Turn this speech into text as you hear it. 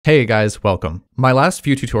Hey guys, welcome. My last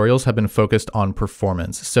few tutorials have been focused on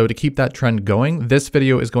performance, so to keep that trend going, this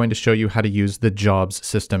video is going to show you how to use the jobs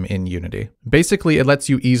system in Unity. Basically, it lets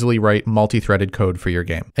you easily write multi-threaded code for your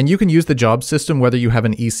game. And you can use the jobs system whether you have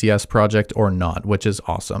an ECS project or not, which is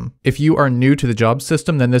awesome. If you are new to the jobs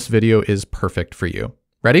system, then this video is perfect for you.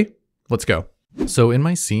 Ready? Let's go. So in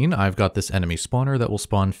my scene, I've got this enemy spawner that will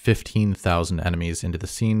spawn 15,000 enemies into the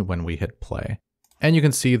scene when we hit play. And you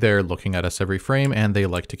can see they're looking at us every frame and they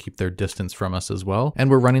like to keep their distance from us as well.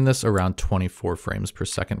 And we're running this around 24 frames per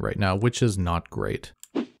second right now, which is not great.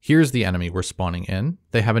 Here's the enemy we're spawning in.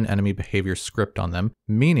 They have an enemy behavior script on them,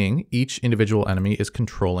 meaning each individual enemy is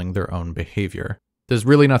controlling their own behavior. There's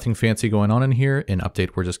really nothing fancy going on in here. In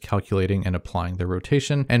Update, we're just calculating and applying their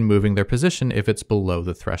rotation and moving their position if it's below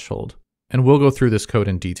the threshold. And we'll go through this code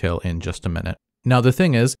in detail in just a minute. Now the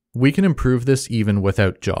thing is, we can improve this even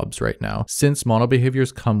without jobs right now. Since mono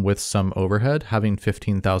behaviors come with some overhead, having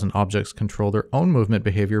 15,000 objects control their own movement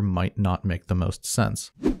behavior might not make the most sense.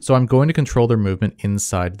 So I'm going to control their movement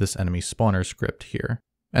inside this enemy spawner script here.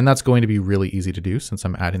 And that's going to be really easy to do since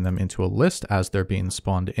I'm adding them into a list as they're being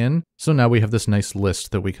spawned in. So now we have this nice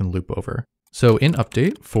list that we can loop over. So in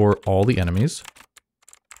Update, for all the enemies,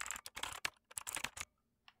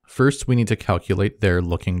 first we need to calculate their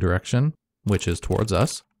looking direction, which is towards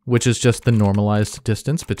us, which is just the normalized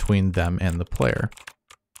distance between them and the player.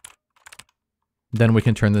 Then we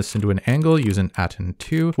can turn this into an angle using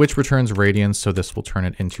atten2, which returns radians, so this will turn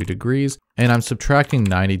it into degrees. And I'm subtracting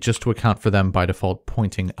 90 just to account for them by default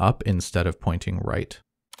pointing up instead of pointing right.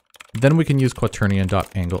 Then we can use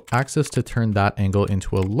quaternion.angleAxis to turn that angle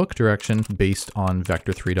into a look direction based on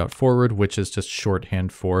vector3.forward, which is just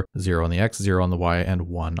shorthand for 0 on the x, 0 on the y, and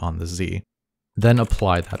 1 on the z. Then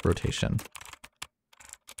apply that rotation.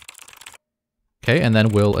 Okay, and then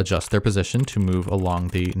we'll adjust their position to move along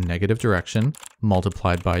the negative direction,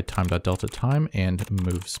 multiplied by time.delta time and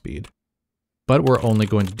move speed. But we're only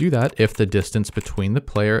going to do that if the distance between the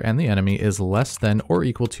player and the enemy is less than or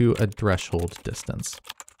equal to a threshold distance.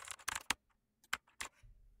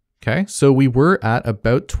 Okay, so we were at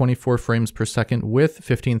about 24 frames per second with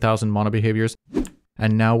 15,000 mono behaviors.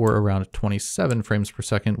 And now we're around 27 frames per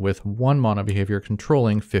second with one mono behavior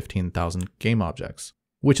controlling 15,000 game objects,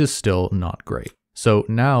 which is still not great. So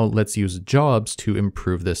now let's use jobs to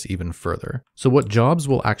improve this even further. So what jobs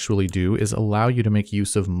will actually do is allow you to make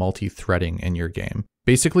use of multi-threading in your game.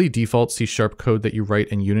 Basically, default C# code that you write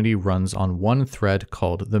in Unity runs on one thread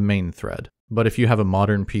called the main thread. But if you have a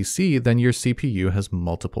modern PC, then your CPU has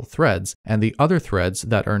multiple threads, and the other threads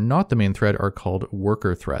that are not the main thread are called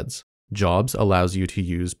worker threads. Jobs allows you to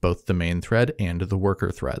use both the main thread and the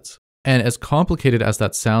worker threads. And as complicated as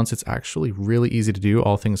that sounds, it's actually really easy to do,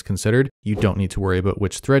 all things considered. You don't need to worry about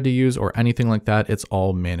which thread to use or anything like that. It's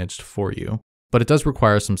all managed for you. But it does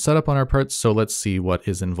require some setup on our part, so let's see what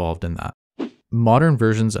is involved in that. Modern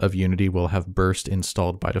versions of Unity will have Burst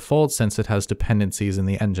installed by default since it has dependencies in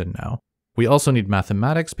the engine now. We also need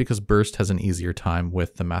mathematics because Burst has an easier time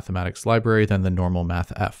with the mathematics library than the normal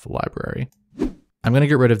mathf library. I'm going to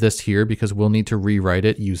get rid of this here because we'll need to rewrite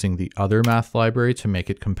it using the other math library to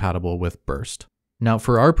make it compatible with Burst. Now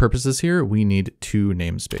for our purposes here, we need two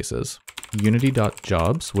namespaces.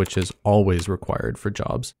 Unity.jobs, which is always required for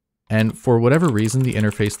jobs. And for whatever reason, the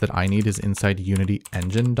interface that I need is inside Unity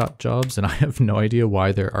engine.jobs, and I have no idea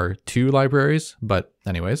why there are two libraries, but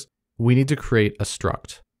anyways, we need to create a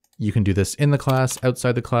struct. You can do this in the class,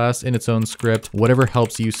 outside the class, in its own script, whatever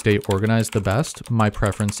helps you stay organized the best. My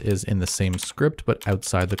preference is in the same script, but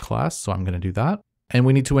outside the class, so I'm going to do that. And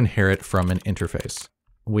we need to inherit from an interface.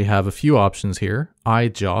 We have a few options here.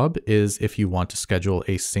 IJob is if you want to schedule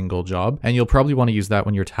a single job, and you'll probably want to use that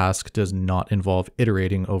when your task does not involve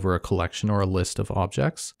iterating over a collection or a list of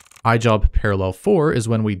objects. IJob parallel 4 is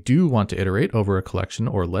when we do want to iterate over a collection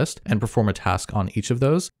or list and perform a task on each of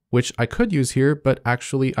those, which I could use here, but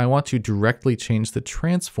actually I want to directly change the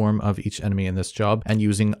transform of each enemy in this job, and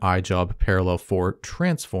using IJob parallel 4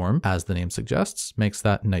 transform, as the name suggests, makes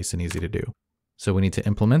that nice and easy to do. So we need to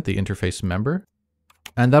implement the interface member,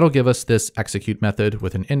 and that'll give us this execute method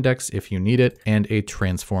with an index if you need it and a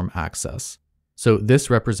transform access. So this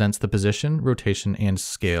represents the position, rotation, and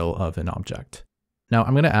scale of an object. Now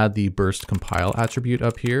I'm going to add the burst compile attribute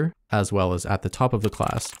up here, as well as at the top of the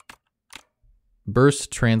class.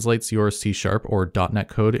 Burst translates your C# or .NET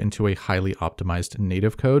code into a highly optimized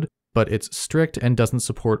native code, but it's strict and doesn't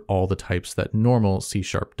support all the types that normal C#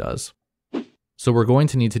 does. So we're going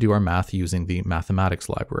to need to do our math using the mathematics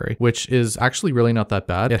library, which is actually really not that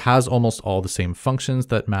bad. It has almost all the same functions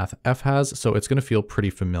that mathf has, so it's going to feel pretty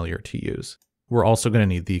familiar to use. We're also going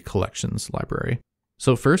to need the collections library.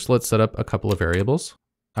 So first, let's set up a couple of variables.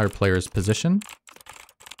 our player's position,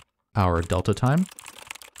 our delta time,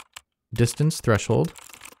 distance threshold,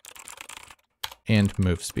 and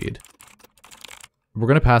move speed. We're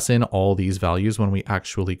going to pass in all these values when we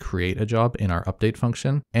actually create a job in our update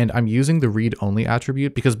function. And I'm using the read-only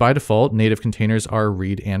attribute because by default, native containers are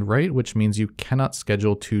read and write, which means you cannot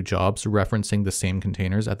schedule two jobs referencing the same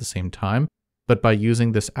containers at the same time. But by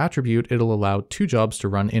using this attribute, it'll allow two jobs to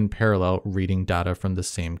run in parallel, reading data from the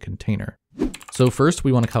same container. So first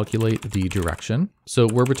we want to calculate the direction. So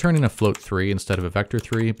we're returning a float 3 instead of a vector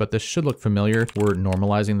 3, but this should look familiar. We're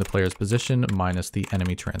normalizing the player's position minus the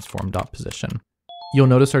enemy transform.position. You'll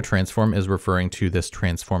notice our transform is referring to this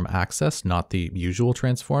transform access, not the usual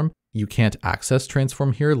transform. You can't access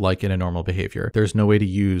transform here like in a normal behavior. There's no way to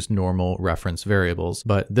use normal reference variables,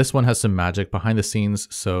 but this one has some magic behind the scenes,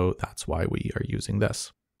 so that's why we are using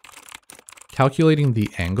this. Calculating the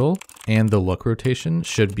angle and the look rotation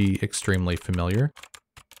should be extremely familiar.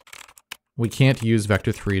 We can't use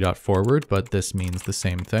vector3.forward, but this means the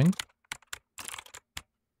same thing.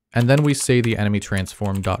 And then we say the enemy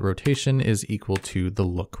transform.rotation is equal to the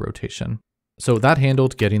look rotation. So that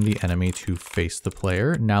handled getting the enemy to face the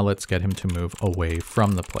player. Now let's get him to move away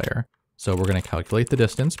from the player. So we're going to calculate the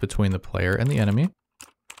distance between the player and the enemy.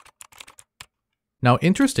 Now,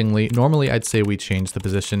 interestingly, normally I'd say we change the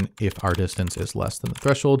position if our distance is less than the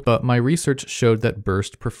threshold, but my research showed that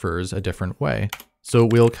Burst prefers a different way. So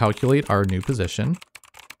we'll calculate our new position,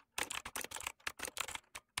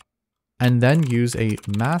 and then use a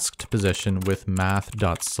masked position with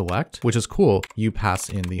math.select, which is cool. You pass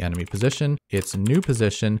in the enemy position, its new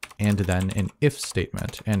position, and then an if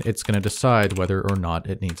statement, and it's going to decide whether or not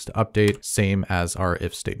it needs to update, same as our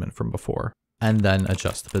if statement from before, and then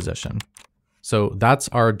adjust the position. So that's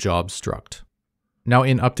our job struct. Now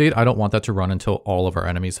in update, I don't want that to run until all of our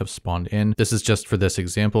enemies have spawned in. This is just for this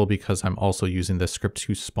example because I'm also using this script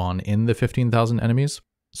to spawn in the 15,000 enemies.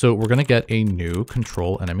 So we're going to get a new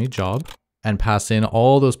control enemy job and pass in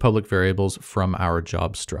all those public variables from our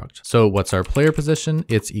job struct. So what's our player position?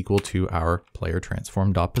 It's equal to our player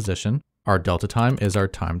transform.position. Our delta time is our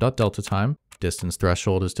time.delta time. Distance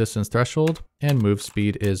threshold is distance threshold, and move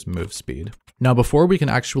speed is move speed. Now, before we can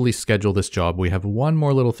actually schedule this job, we have one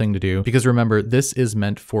more little thing to do, because remember, this is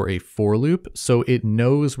meant for a for loop, so it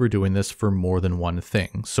knows we're doing this for more than one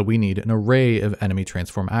thing. So we need an array of enemy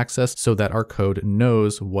transform access so that our code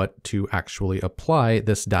knows what to actually apply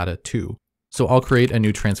this data to. So I'll create a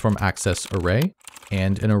new transform access array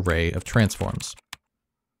and an array of transforms.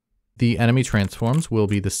 The enemy transforms will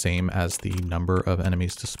be the same as the number of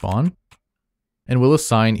enemies to spawn. And we'll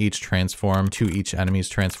assign each transform to each enemy's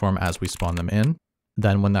transform as we spawn them in.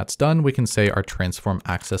 Then when that's done, we can say our transform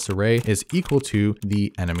access array is equal to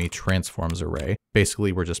the enemy transforms array.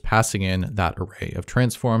 Basically, we're just passing in that array of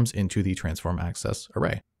transforms into the transform access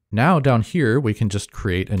array. Now down here, we can just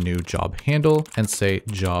create a new job handle and say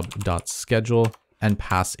job.schedule and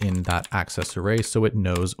pass in that access array so it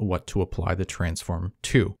knows what to apply the transform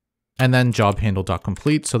to. And then job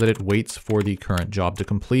handle.complete so that it waits for the current job to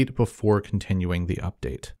complete before continuing the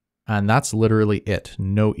update. And that's literally it.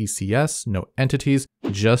 No ECS, no entities,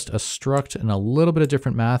 just a struct and a little bit of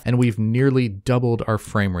different math. And we've nearly doubled our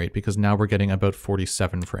frame rate because now we're getting about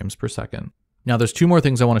 47 frames per second. Now there's two more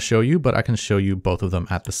things I want to show you, but I can show you both of them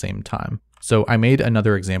at the same time. So I made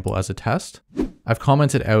another example as a test. I've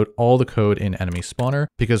commented out all the code in enemy spawner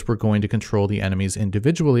because we're going to control the enemies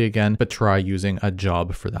individually again, but try using a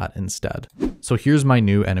job for that instead. So here's my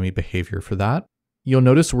new enemy behavior for that. You'll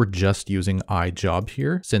notice we're just using IJob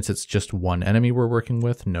here since it's just one enemy we're working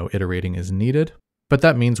with, no iterating is needed, but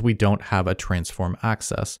that means we don't have a transform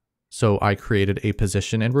access. So I created a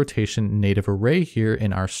position and rotation native array here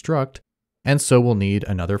in our struct, and so we'll need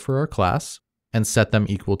another for our class and set them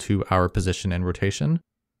equal to our position and rotation,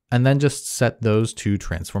 and then just set those to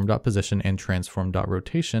transform.position and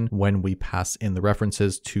transform.rotation when we pass in the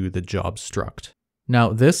references to the job struct.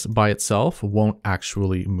 Now this by itself won't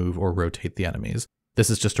actually move or rotate the enemies. This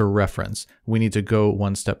is just a reference. We need to go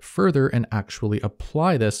one step further and actually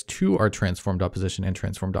apply this to our transform.position and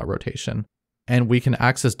transform.rotation. And we can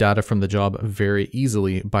access data from the job very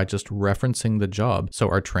easily by just referencing the job. So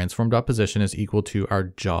our transform.position is equal to our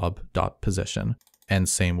job.position, and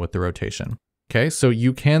same with the rotation. Okay, so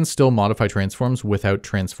you can still modify transforms without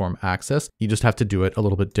transform access. You just have to do it a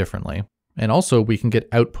little bit differently. And also we can get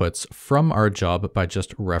outputs from our job by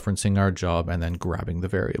just referencing our job and then grabbing the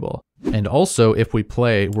variable. And also if we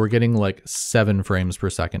play, we're getting like 7 frames per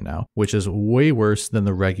second now, which is way worse than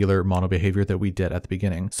the regular mono behavior that we did at the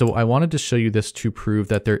beginning. So I wanted to show you this to prove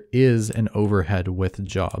that there is an overhead with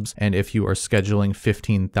jobs. And if you are scheduling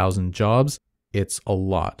 15,000 jobs, it's a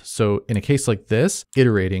lot. So in a case like this,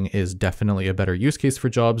 iterating is definitely a better use case for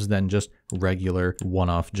jobs than just regular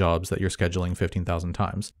one-off jobs that you're scheduling 15,000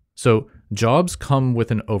 times. So jobs come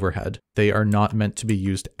with an overhead. They are not meant to be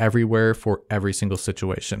used everywhere for every single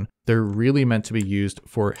situation. They're really meant to be used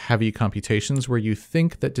for heavy computations where you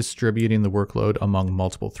think that distributing the workload among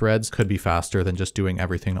multiple threads could be faster than just doing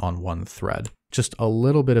everything on one thread. Just a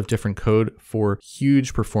little bit of different code for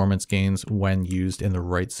huge performance gains when used in the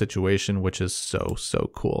right situation, which is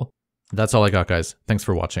so cool. That's all I got, guys. Thanks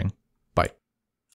for watching.